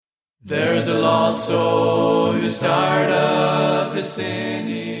There's a lost soul who's tired of his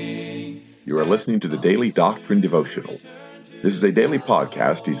sinning. You are listening to the Daily Doctrine Devotional. This is a daily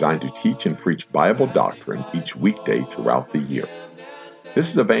podcast designed to teach and preach Bible doctrine each weekday throughout the year.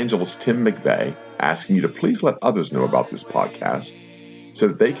 This is Evangelist Tim McVeigh asking you to please let others know about this podcast so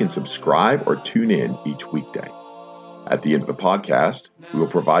that they can subscribe or tune in each weekday. At the end of the podcast, we will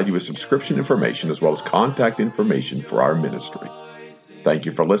provide you with subscription information as well as contact information for our ministry. Thank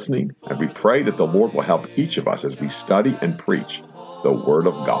you for listening, and we pray that the Lord will help each of us as we study and preach the Word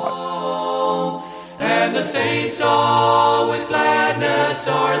of God. And the saints all with gladness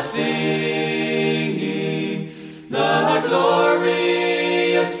are singing the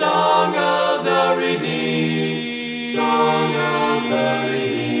glorious song of the redeemed, song of the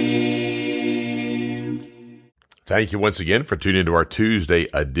redeemed. Thank you once again for tuning into our Tuesday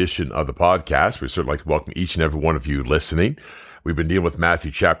edition of the podcast. We certainly like to welcome each and every one of you listening. We've been dealing with Matthew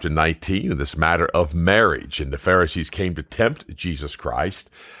chapter 19 and this matter of marriage. And the Pharisees came to tempt Jesus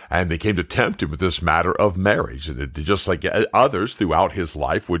Christ, and they came to tempt him with this matter of marriage. And just like others throughout his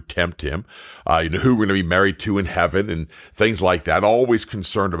life would tempt him, who we're going to be married to in heaven and things like that, always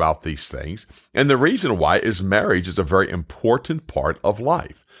concerned about these things. And the reason why is marriage is a very important part of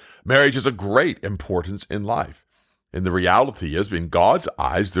life. Marriage is a great importance in life. And the reality is, in God's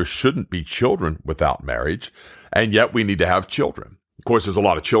eyes, there shouldn't be children without marriage. And yet we need to have children. Of course, there's a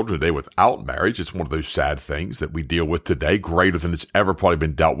lot of children today without marriage. It's one of those sad things that we deal with today, greater than it's ever probably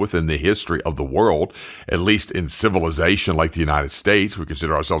been dealt with in the history of the world, at least in civilization like the United States. We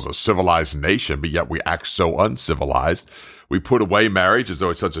consider ourselves a civilized nation, but yet we act so uncivilized. We put away marriage as though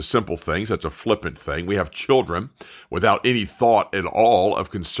it's such a simple thing, such a flippant thing. We have children without any thought at all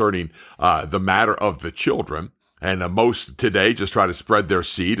of concerning the matter of the children. And most today just try to spread their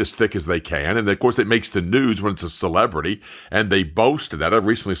seed as thick as they can. And of course, it makes the news when it's a celebrity, and they boast of that. I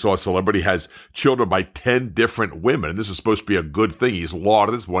recently saw a celebrity has children by 10 different women. And this is supposed to be a good thing. He's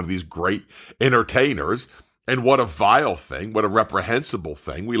lauded as one of these great entertainers. And what a vile thing, what a reprehensible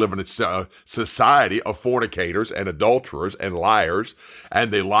thing. We live in a society of fornicators and adulterers and liars,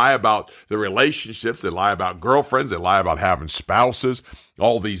 and they lie about the relationships, they lie about girlfriends, they lie about having spouses,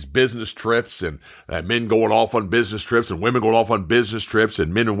 all these business trips, and men going off on business trips, and women going off on business trips,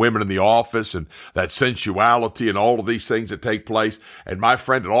 and men and women in the office, and that sensuality and all of these things that take place. And my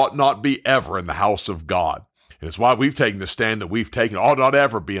friend, it ought not be ever in the house of God. And it's why we've taken the stand that we've taken. It ought not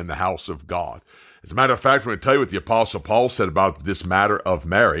ever be in the house of God. As a matter of fact, I'm going to tell you what the Apostle Paul said about this matter of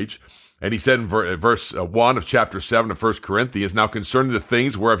marriage. And he said in verse 1 of chapter 7 of 1 Corinthians, "Now concerning the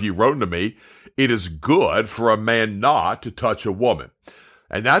things whereof you wrote unto me, it is good for a man not to touch a woman."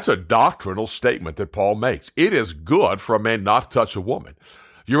 And that's a doctrinal statement that Paul makes. It is good for a man not to touch a woman.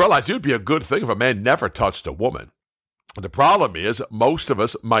 You realize it would be a good thing if a man never touched a woman. The problem is most of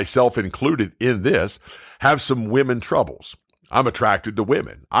us, myself included in this, have some women troubles. I'm attracted to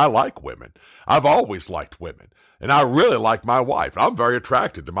women. I like women. I've always liked women. And I really like my wife. I'm very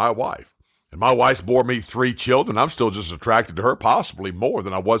attracted to my wife. And my wife's bore me 3 children. I'm still just attracted to her, possibly more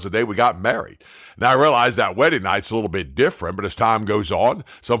than I was the day we got married. Now, I realize that wedding night's a little bit different, but as time goes on,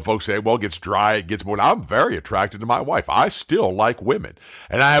 some folks say, well, it gets dry, it gets more. I'm very attracted to my wife. I still like women.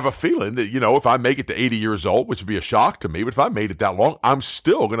 And I have a feeling that, if I make it to 80 years old, which would be a shock to me, but if I made it that long, I'm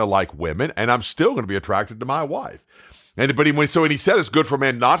still going to like women, and I'm still going to be attracted to my wife. When he said it's good for a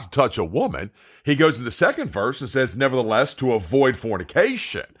man not to touch a woman, he goes to the second verse and says, nevertheless, to avoid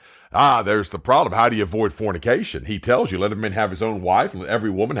fornication. There's the problem. How do you avoid fornication? He tells you, let a man have his own wife, and let every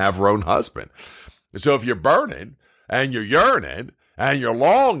woman have her own husband. And so if you're burning, and you're yearning, and you're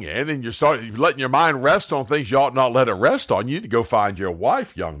longing, and you're letting your mind rest on things you ought not let it rest on, you need to go find your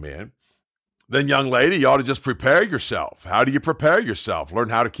wife, young man. Then, young lady, you ought to just prepare yourself. How do you prepare yourself? Learn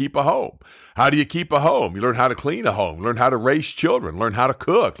how to keep a home. How do you keep a home? You learn how to clean a home, learn how to raise children, learn how to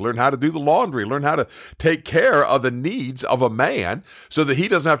cook, learn how to do the laundry, learn how to take care of the needs of a man so that he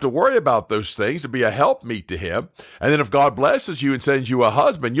doesn't have to worry about those things, to be a helpmeet to him. And then if God blesses you and sends you a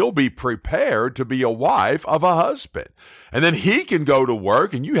husband, you'll be prepared to be a wife of a husband. And then he can go to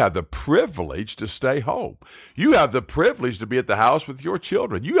work, and you have the privilege to stay home. You have the privilege to be at the house with your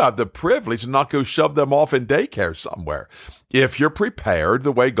children. You have the privilege to not go shove them off in daycare somewhere, if you're prepared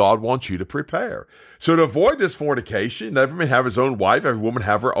the way God wants you to prepare. So to avoid this fornication, let every man have his own wife, every woman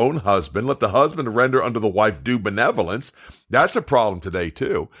have her own husband. Let the husband render unto the wife due benevolence. That's a problem today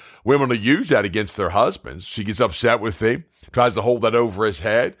too. Women will use that against their husbands. She gets upset with him, tries to hold that over his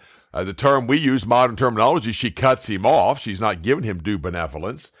head. The term we use, modern terminology, she cuts him off. She's not giving him due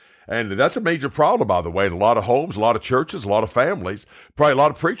benevolence. And that's a major problem, by the way, in a lot of homes, a lot of churches, a lot of families. Probably a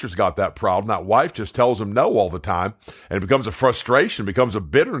lot of preachers got that problem. That wife just tells them no all the time, and it becomes a frustration, becomes a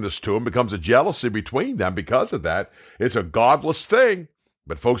bitterness to them, becomes a jealousy between them because of that. It's a godless thing,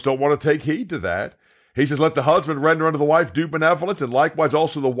 but folks don't want to take heed to that. He says, let the husband render unto the wife due benevolence, and likewise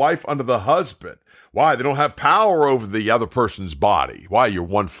also the wife unto the husband. Why? They don't have power over the other person's body. Why? You're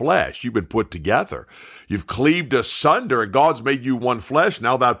one flesh. You've been put together. You've cleaved asunder, and God's made you one flesh.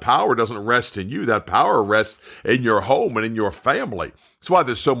 Now that power doesn't rest in you. That power rests in your home and in your family. That's why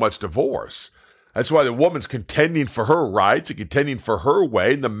there's so much divorce. That's why the woman's contending for her rights and contending for her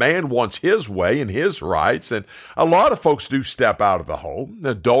way, and the man wants his way and his rights. And a lot of folks do step out of the home.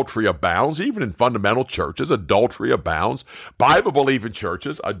 Adultery abounds, even in fundamental churches. Adultery abounds. Bible-believing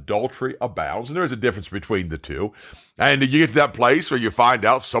churches, adultery abounds. And there's a difference between the two. And you get to that place where you find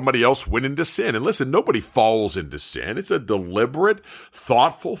out somebody else went into sin. And listen, nobody falls into sin. It's a deliberate,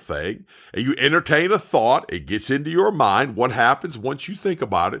 thoughtful thing. And you entertain a thought. It gets into your mind. What happens once you think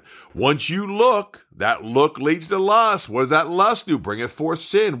about it? Once you look, that look leads to lust. What does that lust do? Bringeth forth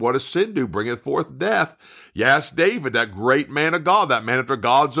sin. What does sin do? Bringeth forth death. Yes, David, that great man of God, that man after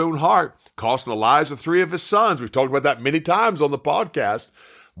God's own heart, costing the lives of 3 of his sons. We've talked about that many times on the podcast.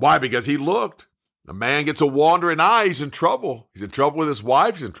 Why? Because he looked. A man gets a wandering eye, he's in trouble. He's in trouble with his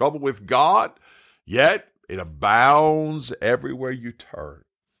wife, he's in trouble with God. Yet it abounds everywhere you turn.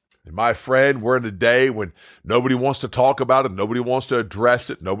 And my friend, we're in a day when nobody wants to talk about it, nobody wants to address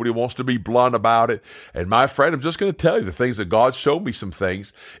it, nobody wants to be blunt about it. And my friend, I'm just going to tell you the things that God showed me some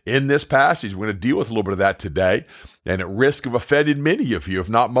things in this passage. We're going to deal with a little bit of that today, and at risk of offending many of you, if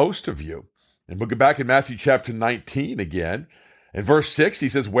not most of you. And we'll get back in Matthew chapter 19 again. In verse 6, he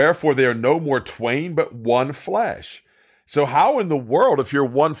says, wherefore they are no more twain, but one flesh. So how in the world, if you're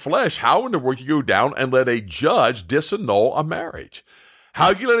one flesh, how in the world you go down and let a judge disannul a marriage?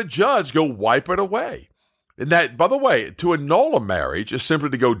 How can you let a judge go wipe it away? And that, by the way, to annul a marriage is simply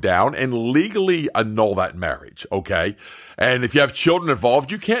to go down and legally annul that marriage, okay? And if you have children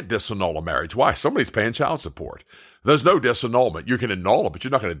involved, you can't disannul a marriage. Why? Somebody's paying child support. There's no disannulment. You can annul it, but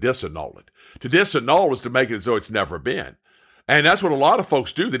you're not going to disannul it. To disannul is to make it as though it's never been. And that's what a lot of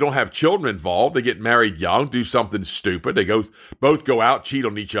folks do. They don't have children involved. They get married young, do something stupid. They both go out, cheat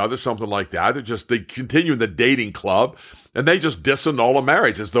on each other, something like that. They continue in the dating club, and they just disannul a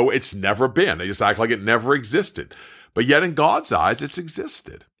marriage as though it's never been. They just act like it never existed. But yet in God's eyes, it's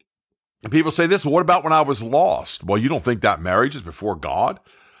existed. And people say this, well, what about when I was lost? Well, you don't think that marriage is before God?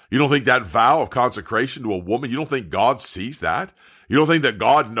 You don't think that vow of consecration to a woman, you don't think God sees that? You don't think that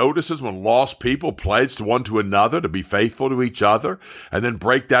God notices when lost people pledge to one to another to be faithful to each other and then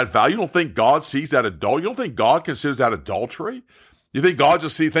break that vow? You don't think God sees that adultery? You don't think God considers that adultery? You think God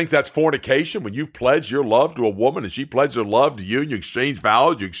just thinks that's fornication when you've pledged your love to a woman and she pledged her love to you and you exchange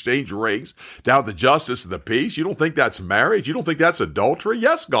vows, you exchange rings down the justice of the peace? You don't think that's marriage? You don't think that's adultery?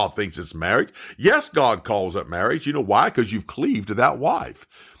 Yes, God thinks it's marriage. Yes, God calls it marriage. You know why? Because you've cleaved to that wife.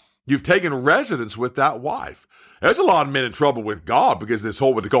 You've taken residence with that wife. There's a lot of men in trouble with God because this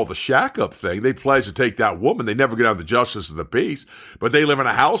whole what they call the shack-up thing. They pledge to take that woman. They never get out of the justice of the peace, but they live in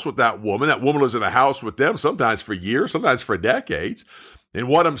a house with that woman. That woman lives in a house with them, sometimes for years, sometimes for decades. And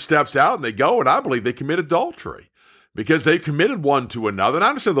one of them steps out and they go, and I believe they commit adultery because they've committed one to another. And I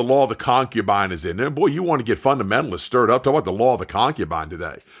understand the law of the concubine is in there. Boy, you want to get fundamentalists stirred up. Talk about the law of the concubine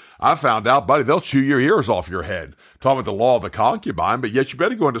today. I found out, buddy, they'll chew your ears off your head talking about the law of the concubine, but yet you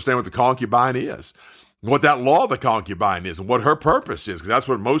better go understand what the concubine is. What that law of the concubine is and what her purpose is, because that's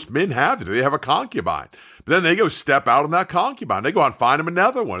what most men have to do. They have a concubine. But then they go step out on that concubine. They go out and find them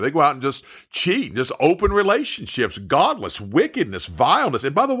another one. They go out and just cheat, and just open relationships, godless, wickedness, vileness.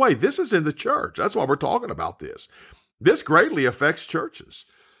 And by the way, this is in the church. That's why we're talking about this. This greatly affects churches.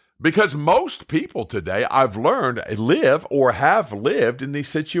 Because most people today, I've learned, live or have lived in these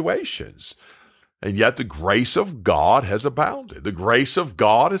situations. And yet the grace of God has abounded. The grace of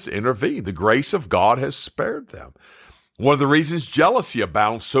God has intervened. The grace of God has spared them. One of the reasons jealousy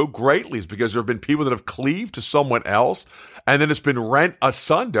abounds so greatly is because there have been people that have cleaved to someone else, and then it's been rent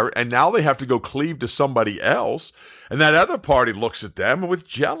asunder, and now they have to go cleave to somebody else, and that other party looks at them with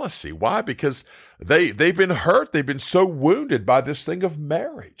jealousy. Why? Because they've been hurt. They've been so wounded by this thing of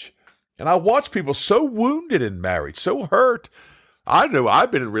marriage. And I watch people so wounded in marriage, so hurt. I know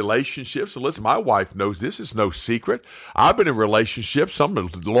I've been in relationships, and listen, my wife knows this is no secret. I've been in relationships, some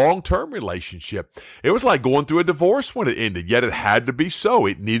long-term relationship. It was like going through a divorce when it ended, yet it had to be so.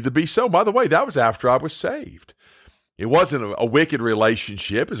 It needed to be so. By the way, that was after I was saved. It wasn't a wicked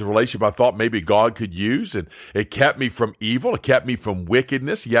relationship. It was a relationship I thought maybe God could use, and it kept me from evil. It kept me from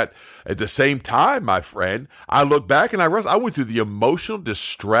wickedness. Yet at the same time, my friend, I look back and I realized I went through the emotional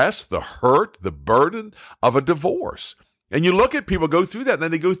distress, the hurt, the burden of a divorce. And you look at people go through that, and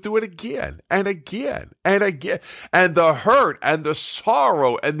then they go through it again and again and again. And the hurt and the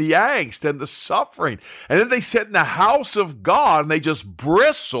sorrow and the angst and the suffering. And then they sit in the house of God and they just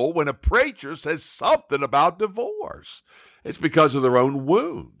bristle when a preacher says something about divorce. It's because of their own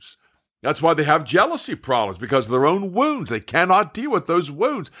wounds. That's why they have jealousy problems, because of their own wounds. They cannot deal with those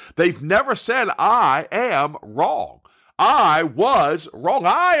wounds. They've never said, I am wrong. I was wrong.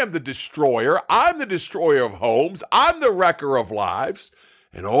 I am the destroyer. I'm the destroyer of homes. I'm the wrecker of lives.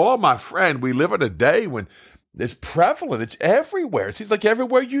 And oh, my friend, we live in a day when it's prevalent. It's everywhere. It seems like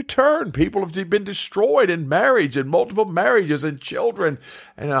everywhere you turn, people have been destroyed in marriage and multiple marriages and children.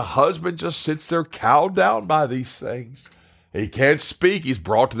 And a husband just sits there cowed down by these things. He can't speak. He's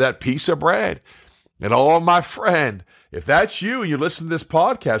brought to that piece of bread. And oh, my friend, if that's you and you listen to this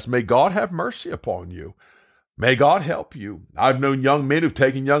podcast, may God have mercy upon you. May God help you. I've known young men who've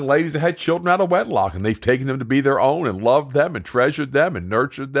taken young ladies that had children out of wedlock, and they've taken them to be their own and loved them and treasured them and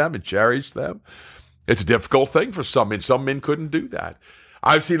nurtured them and cherished them. It's a difficult thing for some men. Some men couldn't do that.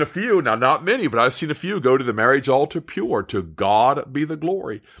 I've seen a few, now not many, but I've seen a few go to the marriage altar pure. To God be the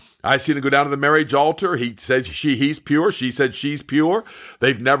glory. I've seen them go down to the marriage altar. He said he's pure. She said she's pure.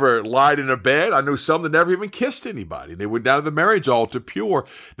 They've never lied in a bed. I know some that never even kissed anybody. They went down to the marriage altar pure.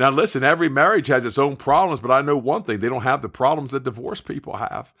 Now listen, every marriage has its own problems, but I know one thing. They don't have the problems that divorced people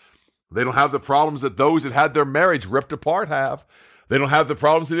have. They don't have the problems that those that had their marriage ripped apart have. They don't have the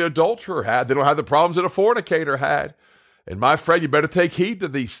problems that the adulterer had. They don't have the problems that a fornicator had. And my friend, you better take heed to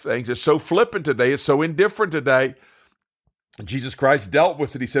these things. It's so flippant today. It's so indifferent today. Jesus Christ dealt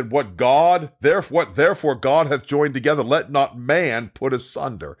with it. He said, what therefore God hath joined together, let not man put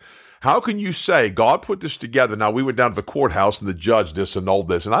asunder. How can you say God put this together? Now, we went down to the courthouse and the judge disannulled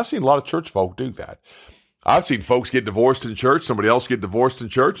this. And I've seen a lot of church folk do that. I've seen folks get divorced in church, somebody else get divorced in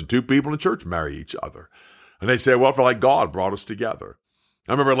church, and two people in church marry each other. And they say, well, I feel like God brought us together.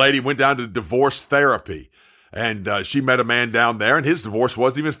 I remember a lady went down to divorce therapy. And she met a man down there, and his divorce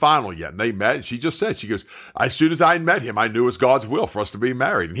wasn't even final yet. And they met, and she just said, she goes, as soon as I met him, I knew it was God's will for us to be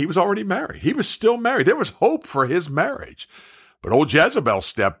married. And he was already married. He was still married. There was hope for his marriage. But old Jezebel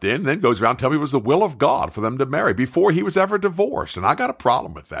stepped in and then goes around telling me it was the will of God for them to marry before he was ever divorced. And I got a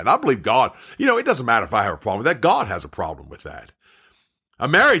problem with that. And I believe God, it doesn't matter if I have a problem with that. God has a problem with that. A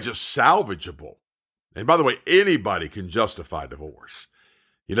marriage is salvageable. And by the way, anybody can justify divorce.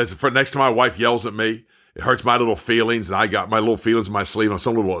 Next time my wife yells at me, it hurts my little feelings, and I got my little feelings in my sleeve. I'm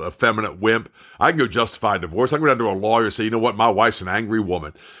some little effeminate wimp. I can go justify divorce. I can go down to a lawyer and say, you know what, my wife's an angry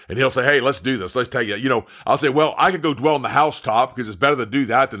woman. And he'll say, hey, let's do this. Let's take it. I'll say, well, I could go dwell on the housetop because it's better to do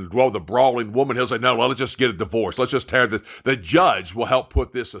that than to dwell with a brawling woman. He'll say, no, well, let's just get a divorce. Let's just tear this. The judge will help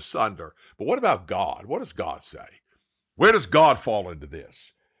put this asunder. But what about God? What does God say? Where does God fall into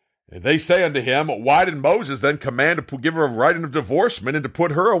this? And they say unto him, why did Moses then command to give her a writing of divorcement and to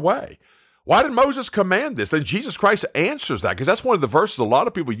put her away? Why did Moses command this? Then Jesus Christ answers that, because that's one of the verses a lot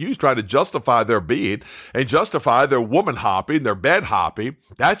of people use trying to justify their being and justify their woman hopping, their bed hopping.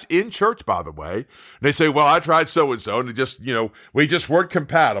 That's in church, by the way. And they say, well, I tried so-and-so, and it just, we just weren't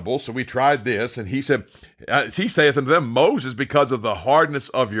compatible, so we tried this. And he said, he saith unto them, Moses, because of the hardness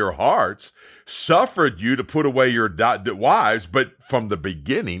of your hearts, suffered you to put away your wives, but from the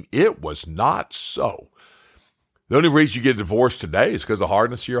beginning it was not so. The only reason you get divorced today is because of the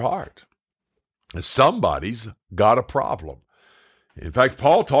hardness of your heart. Somebody's got a problem. In fact,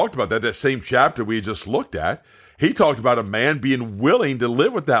 Paul talked about that same chapter we just looked at. He talked about a man being willing to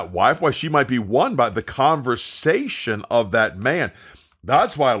live with that wife while she might be won by the conversation of that man.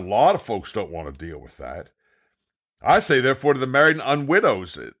 That's why a lot of folks don't want to deal with that. I say, therefore, to the married and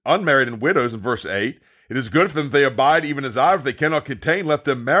unmarried and widows in verse 8, it is good for them if they abide even as I, if they cannot contain, let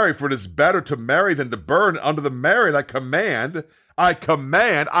them marry, for it is better to marry than to burn. Unto the married I command,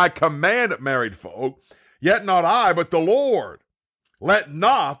 married folk, yet not I, but the Lord. Let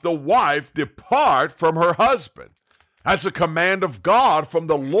not the wife depart from her husband. That's a command of God from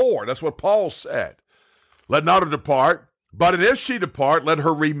the Lord. That's what Paul said. Let not her depart, but if she depart, let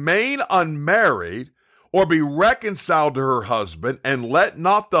her remain unmarried, or be reconciled to her husband, and let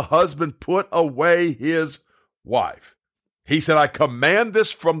not the husband put away his wife. He said, I command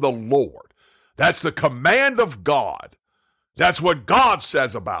this from the Lord. That's the command of God. That's what God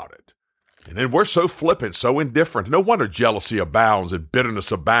says about it. And then we're so flippant, so indifferent. No wonder jealousy abounds and bitterness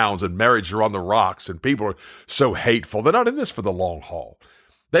abounds and marriages are on the rocks and people are so hateful. They're not in this for the long haul.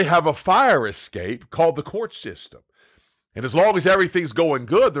 They have a fire escape called the court system. And as long as everything's going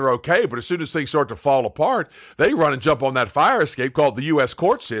good, they're okay. But as soon as things start to fall apart, they run and jump on that fire escape called the U.S.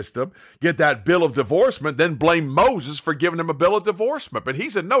 court system, get that bill of divorcement, then blame Moses for giving them a bill of divorcement. But he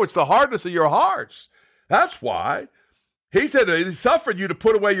said, no, it's the hardness of your hearts. That's why. He said, he suffered you to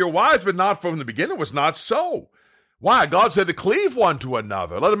put away your wives, but not from the beginning. It was not so. Why? God said to cleave one to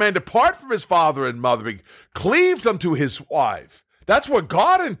another. Let a man depart from his father and mother, be cleaved unto his wife. That's what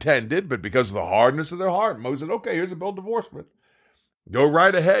God intended, but because of the hardness of their heart, Moses said, okay, here's a bill of divorcement. Go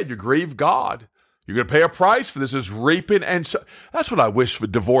right ahead. You grieve God. You're going to pay a price for this. Is reaping and so. That's what I wish for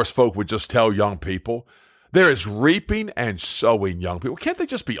divorced folk would just tell young people. There is reaping and sowing, young people. Can't they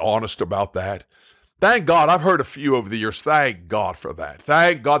just be honest about that? Thank God. I've heard a few over the years. Thank God for that.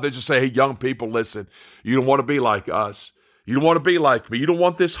 Thank God they just say, hey, young people, listen, you don't want to be like us. You don't want to be like me. You don't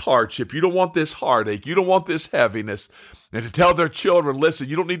want this hardship. You don't want this heartache. You don't want this heaviness. And to tell their children, listen,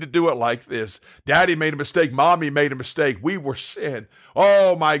 you don't need to do it like this. Daddy made a mistake. Mommy made a mistake. We were sin.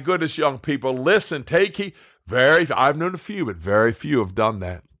 Oh, my goodness, young people, listen, take heed. I've known a few, but very few have done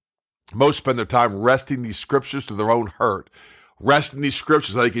that. Most spend their time wresting these scriptures to their own hurt. Resting these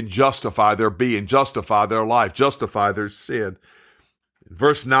scriptures so they can justify their being, justify their life, justify their sin. In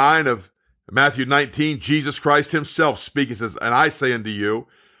verse 9 of Matthew 19, Jesus Christ himself speaking says, and I say unto you,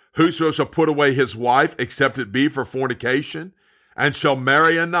 whoso shall put away his wife, except it be for fornication, and shall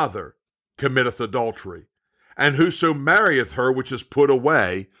marry another, committeth adultery. And whoso marrieth her which is put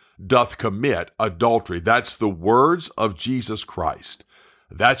away, doth commit adultery. That's the words of Jesus Christ.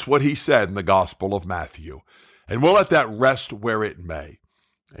 That's what he said in the Gospel of Matthew. And we'll let that rest where it may.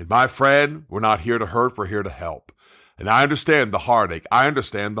 And my friend, we're not here to hurt, we're here to help. And I understand the heartache. I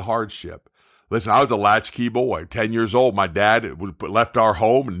understand the hardship. Listen, I was a latchkey boy, 10 years old. My dad left our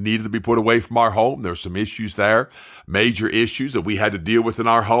home and needed to be put away from our home. There were some issues there, major issues that we had to deal with in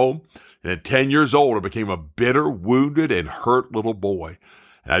our home. And at 10 years old, I became a bitter, wounded, and hurt little boy.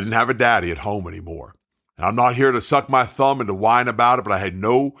 And I didn't have a daddy at home anymore. And I'm not here to suck my thumb and to whine about it, but I had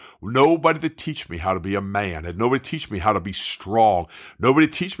nobody to teach me how to be a man. I had nobody to teach me how to be strong. Nobody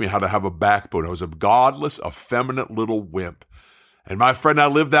to teach me how to have a backbone. I was a godless, effeminate little wimp. And my friend, I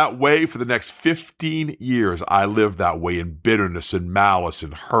lived that way for the next 15 years. I lived that way in bitterness and malice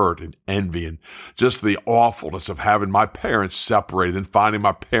and hurt and envy and just the awfulness of having my parents separated and finding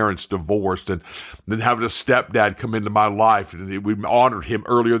my parents divorced and then having a stepdad come into my life. And we honored him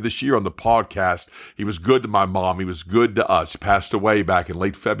earlier this year on the podcast. He was good to my mom. He was good to us. He passed away back in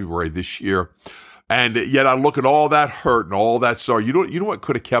late February this year. And yet I look at all that hurt and all that sorrow. You know what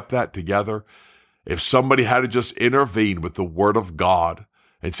could have kept that together? If somebody had to just intervene with the word of God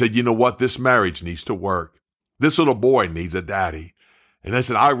and said, you know what, this marriage needs to work. This little boy needs a daddy. And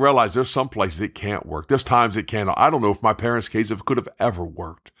listen, I realize there's some places it can't work. There's times it can't. I don't know if my parents' case, if it could have ever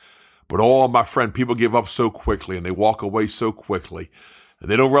worked. But my friend, people give up so quickly and they walk away so quickly.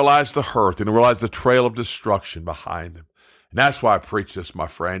 And they don't realize the hurt. They don't realize the trail of destruction behind them. And that's why I preach this, my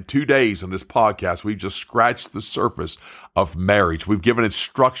friend. 2 days on this podcast, we've just scratched the surface of marriage. We've given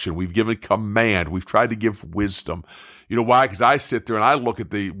instruction. We've given command. We've tried to give wisdom. You know why? Because I sit there and I look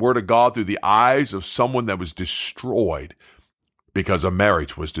at the Word of God through the eyes of someone that was destroyed because a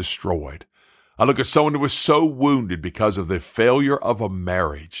marriage was destroyed. I look at someone who was so wounded because of the failure of a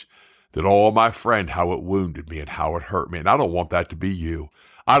marriage that, my friend, how it wounded me and how it hurt me. And I don't want that to be you.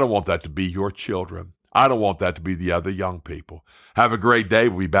 I don't want that to be your children. I don't want that to be the other young people. Have a great day.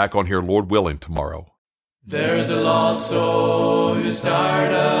 We'll be back on here, Lord willing, tomorrow. There's a lost soul who's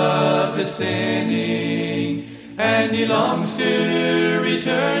tired of his sinning, and he longs to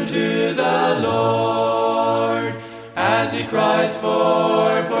return to the Lord as he cries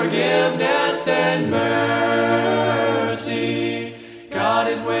for forgiveness and mercy. God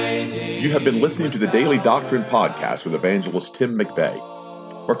is waiting. You have been listening to the Daily Doctrine Podcast with Evangelist Tim McVeigh.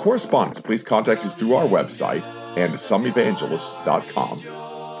 For correspondence, please contact us through our website and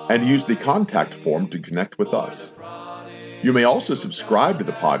someevangelists.com and use the contact form to connect with us. You may also subscribe to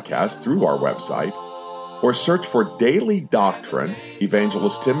the podcast through our website or search for Daily Doctrine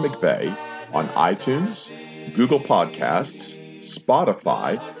Evangelist Tim McVeigh on iTunes, Google Podcasts,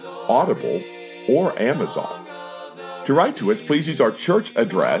 Spotify, Audible, or Amazon. To write to us, please use our church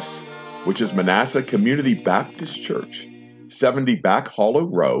address, which is Manasseh Community Baptist Church, 70 Back Hollow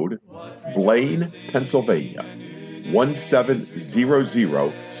Road, Blaine, Pennsylvania,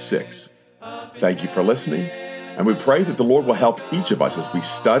 17006. Thank you for listening, and we pray that the Lord will help each of us as we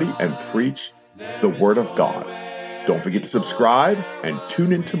study and preach the Word of God. Don't forget to subscribe and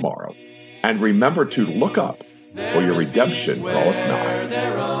tune in tomorrow. And remember to look up, for your redemption draweth nigh.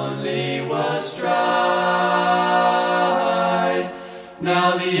 There only was strife.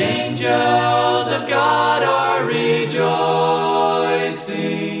 Now the angels of God are rejoicing.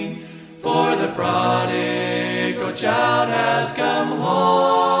 has come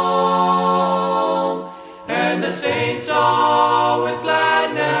home, and the saints all with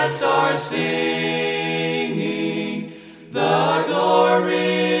gladness are singing.